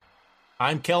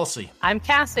I'm Kelsey. I'm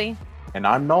Cassie. And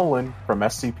I'm Nolan from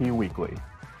SCP Weekly.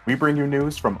 We bring you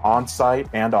news from on-site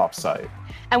and off-site.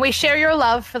 And we share your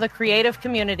love for the creative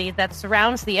community that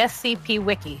surrounds the SCP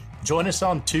Wiki. Join us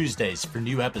on Tuesdays for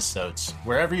new episodes,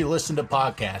 wherever you listen to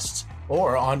podcasts,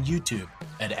 or on YouTube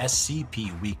at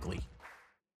SCP Weekly.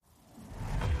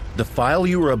 The file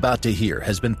you are about to hear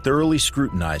has been thoroughly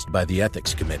scrutinized by the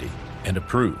Ethics Committee and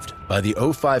approved by the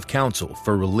O5 Council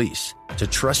for release to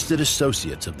trusted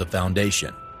associates of the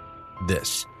Foundation.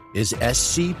 This is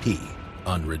SCP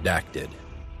Unredacted.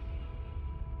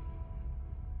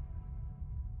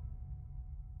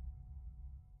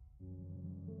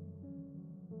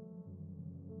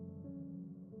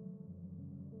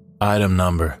 Item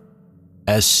number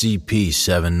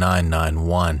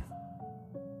SCP-7991.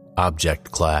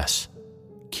 Object Class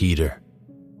Keter.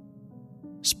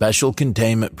 Special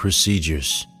Containment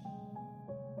Procedures.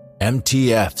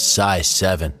 MTF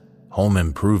Psi-7 Home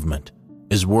Improvement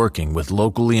is working with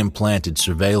locally implanted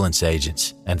surveillance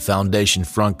agents and Foundation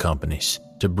front companies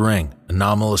to bring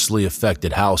anomalously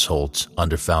affected households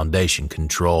under Foundation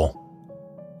control.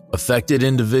 Affected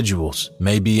individuals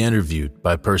may be interviewed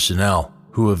by personnel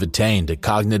who have attained a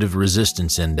Cognitive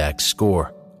Resistance Index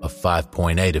score of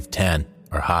 5.8 of 10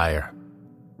 or higher.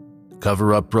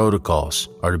 Cover-up protocols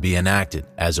are to be enacted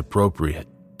as appropriate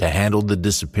to handle the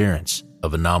disappearance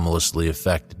of anomalously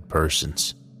affected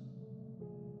persons.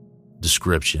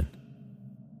 Description: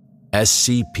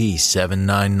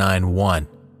 SCP-7991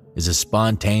 is a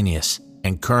spontaneous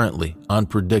and currently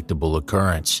unpredictable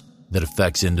occurrence that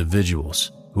affects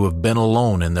individuals who have been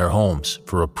alone in their homes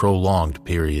for a prolonged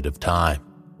period of time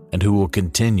and who will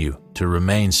continue to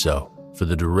remain so for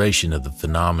the duration of the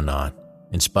phenomenon,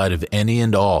 in spite of any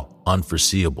and all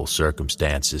unforeseeable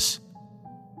circumstances.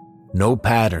 No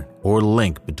pattern or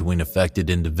link between affected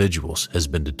individuals has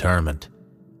been determined.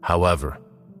 However,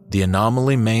 the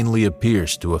anomaly mainly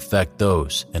appears to affect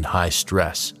those in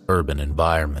high-stress urban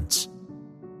environments.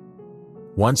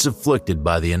 Once afflicted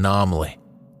by the anomaly,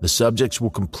 the subjects will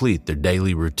complete their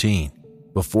daily routine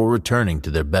before returning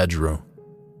to their bedroom.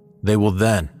 They will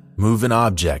then move an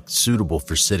object suitable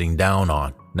for sitting down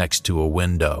on next to a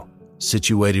window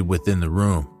situated within the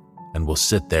room and will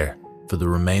sit there for the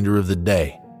remainder of the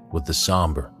day with a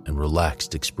somber and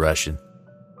relaxed expression.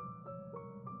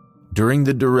 During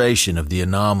the duration of the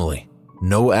anomaly,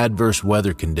 no adverse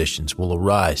weather conditions will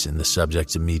arise in the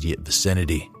subject's immediate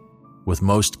vicinity, with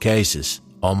most cases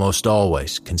almost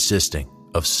always consisting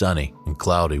of sunny and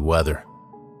cloudy weather.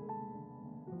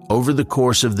 Over the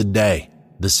course of the day,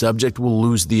 the subject will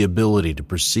lose the ability to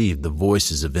perceive the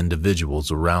voices of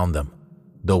individuals around them,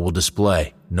 though will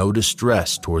display no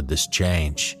distress toward this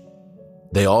change.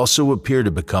 They also appear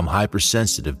to become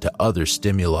hypersensitive to other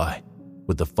stimuli,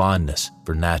 with a fondness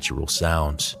for natural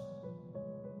sounds.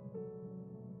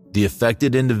 The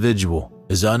affected individual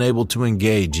is unable to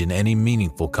engage in any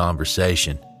meaningful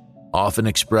conversation, often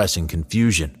expressing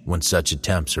confusion when such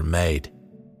attempts are made.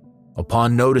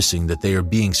 Upon noticing that they are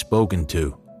being spoken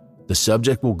to, the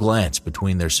subject will glance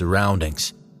between their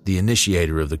surroundings, the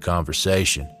initiator of the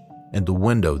conversation, and the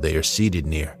window they are seated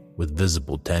near with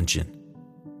visible tension.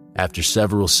 After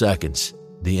several seconds,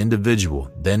 the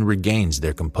individual then regains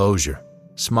their composure,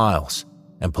 smiles,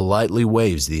 and politely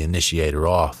waves the initiator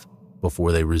off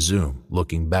before they resume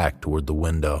looking back toward the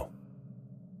window.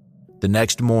 The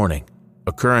next morning,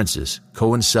 occurrences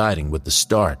coinciding with the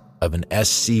start of an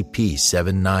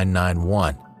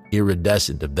SCP-7991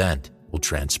 iridescent event will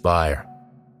transpire.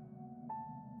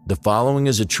 The following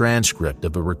is a transcript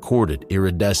of a recorded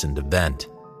iridescent event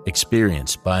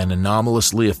experienced by an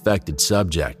anomalously affected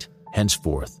subject,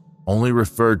 henceforth only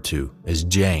referred to as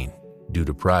Jane due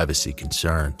to privacy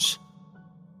concerns.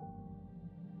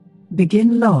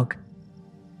 Begin log.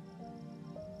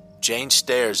 Jane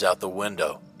stares out the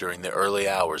window during the early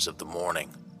hours of the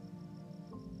morning.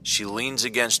 She leans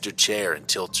against her chair and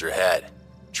tilts her head,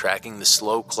 tracking the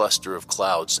slow cluster of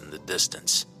clouds in the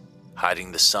distance,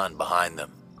 hiding the sun behind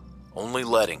them, only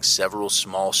letting several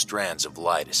small strands of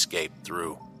light escape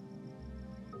through.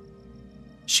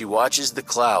 She watches the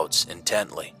clouds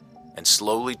intently and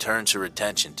slowly turns her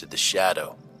attention to the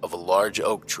shadow of a large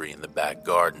oak tree in the back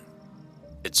garden.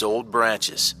 Its old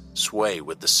branches sway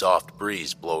with the soft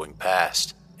breeze blowing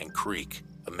past and creak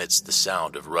amidst the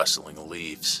sound of rustling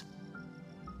leaves.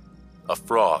 A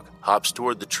frog hops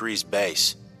toward the tree's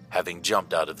base, having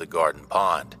jumped out of the garden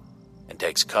pond, and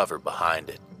takes cover behind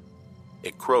it.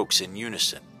 It croaks in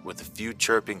unison with a few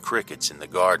chirping crickets in the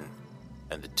garden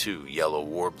and the two yellow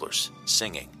warblers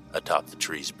singing atop the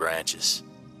tree's branches.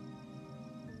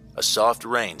 A soft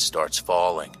rain starts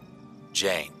falling.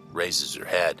 Jane raises her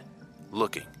head,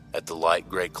 looking at the light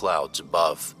gray clouds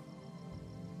above.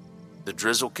 The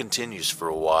drizzle continues for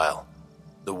a while.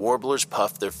 The warblers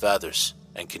puff their feathers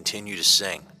and continue to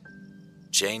sing.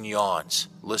 Jane yawns,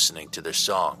 listening to their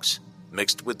songs,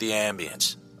 mixed with the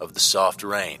ambience of the soft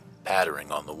rain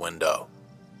pattering on the window.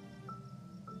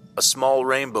 A small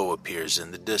rainbow appears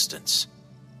in the distance.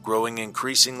 Growing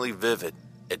increasingly vivid,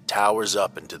 it towers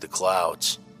up into the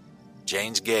clouds.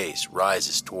 Jane's gaze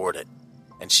rises toward it,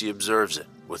 and she observes it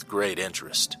with great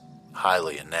interest,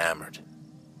 highly enamored.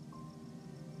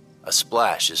 A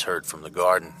splash is heard from the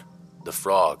garden, the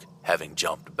frog having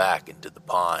jumped back into the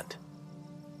pond.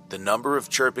 The number of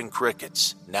chirping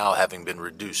crickets, now having been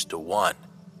reduced to 1,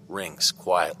 rings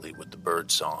quietly with the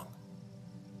birdsong.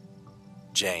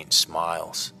 Jane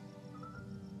smiles.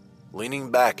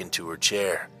 Leaning back into her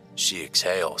chair, she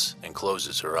exhales and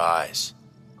closes her eyes.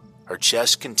 Her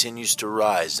chest continues to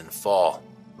rise and fall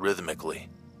rhythmically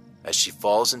as she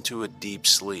falls into a deep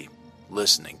sleep,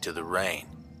 listening to the rain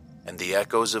and the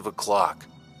echoes of a clock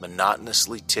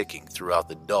monotonously ticking throughout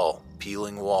the dull,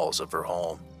 peeling walls of her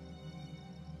home.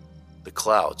 The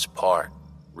clouds part,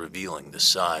 revealing the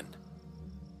sun.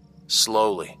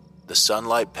 Slowly, the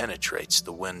sunlight penetrates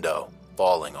the window,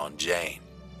 falling on Jane,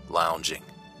 lounging.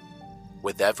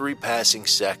 With every passing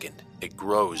second, it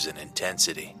grows in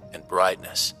intensity and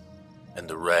brightness, and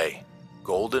the ray,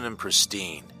 golden and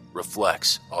pristine,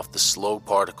 reflects off the slow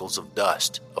particles of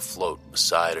dust afloat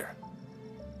beside her.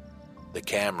 The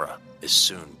camera is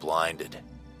soon blinded,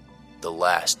 the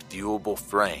last viewable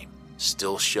frame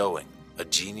still showing a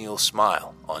genial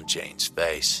smile on Jane's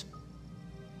face.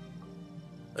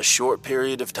 A short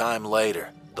period of time later,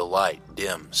 the light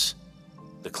dims.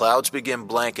 The clouds begin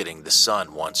blanketing the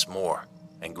sun once more,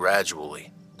 and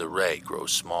gradually the ray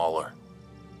grows smaller.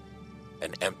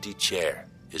 An empty chair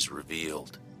is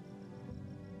revealed.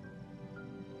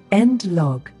 End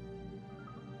log.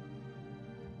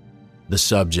 The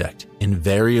subject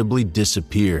invariably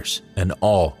disappears in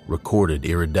all recorded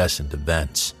iridescent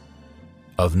events.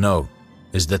 Of note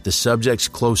is that the subject's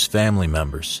close family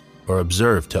members are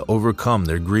observed to overcome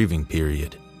their grieving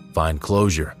period, find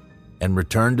closure, and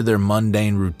return to their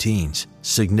mundane routines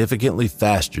significantly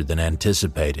faster than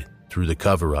anticipated through the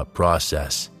cover-up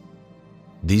process.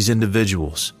 These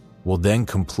individuals will then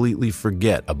completely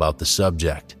forget about the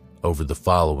subject over the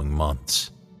following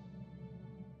months.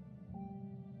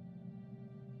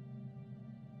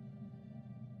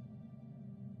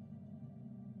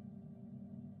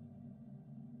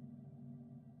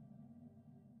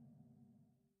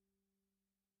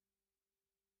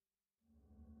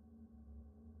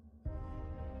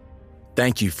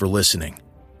 Thank you for listening.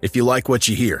 If you like what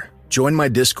you hear, join my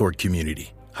Discord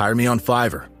community, hire me on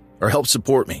Fiverr, or help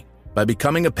support me by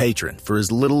becoming a patron for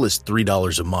as little as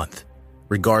 $3 a month.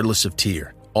 Regardless of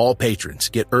tier, all patrons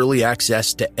get early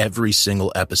access to every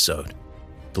single episode.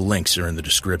 The links are in the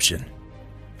description.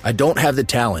 I don't have the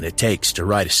talent it takes to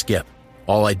write a skip.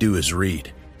 All I do is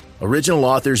read. Original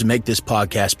authors make this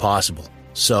podcast possible,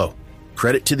 so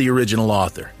credit to the original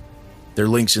author. Their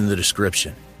links in the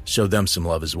description. Show them some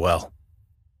love as well.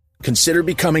 Consider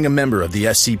becoming a member of the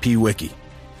SCP Wiki.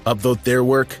 Upvote their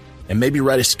work, and maybe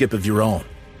write a skip of your own.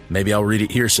 Maybe I'll read it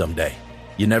here someday.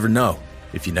 You never know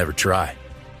if you never try.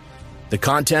 The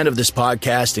content of this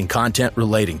podcast and content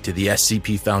relating to the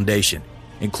SCP Foundation,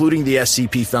 including the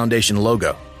SCP Foundation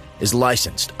logo, is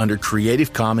licensed under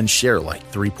Creative Commons Sharealike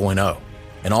 3.0,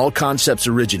 and all concepts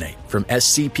originate from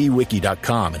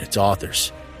scpwiki.com and its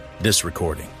authors. This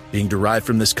recording, being derived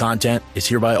from this content, is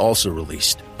hereby also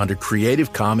released under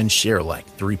Creative Commons Sharealike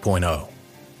 3.0.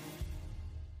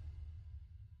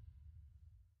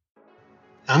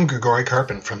 I'm Grigori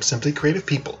Karpin from Simply Creative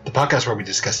People, the podcast where we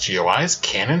discuss GOIs,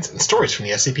 canons, and stories from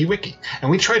the SCP Wiki, and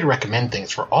we try to recommend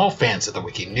things for all fans of the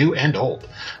Wiki, new and old.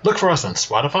 Look for us on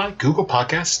Spotify, Google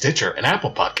Podcasts, Stitcher, and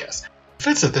Apple Podcasts.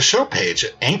 Visit the show page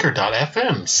at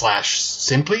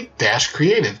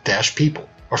anchor.fm/simply-creative-people,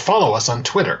 or follow us on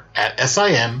Twitter at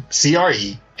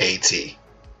SIMCREAT.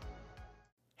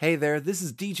 Hey there, this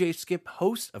is DJ Skip,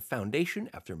 host of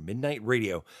Foundation After Midnight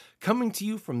Radio, coming to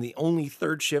you from the only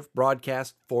third shift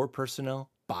broadcast for personnel,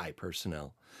 by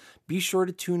personnel. Be sure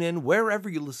to tune in wherever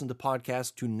you listen to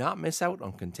podcasts to not miss out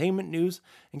on containment news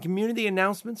and community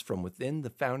announcements from within the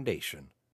Foundation.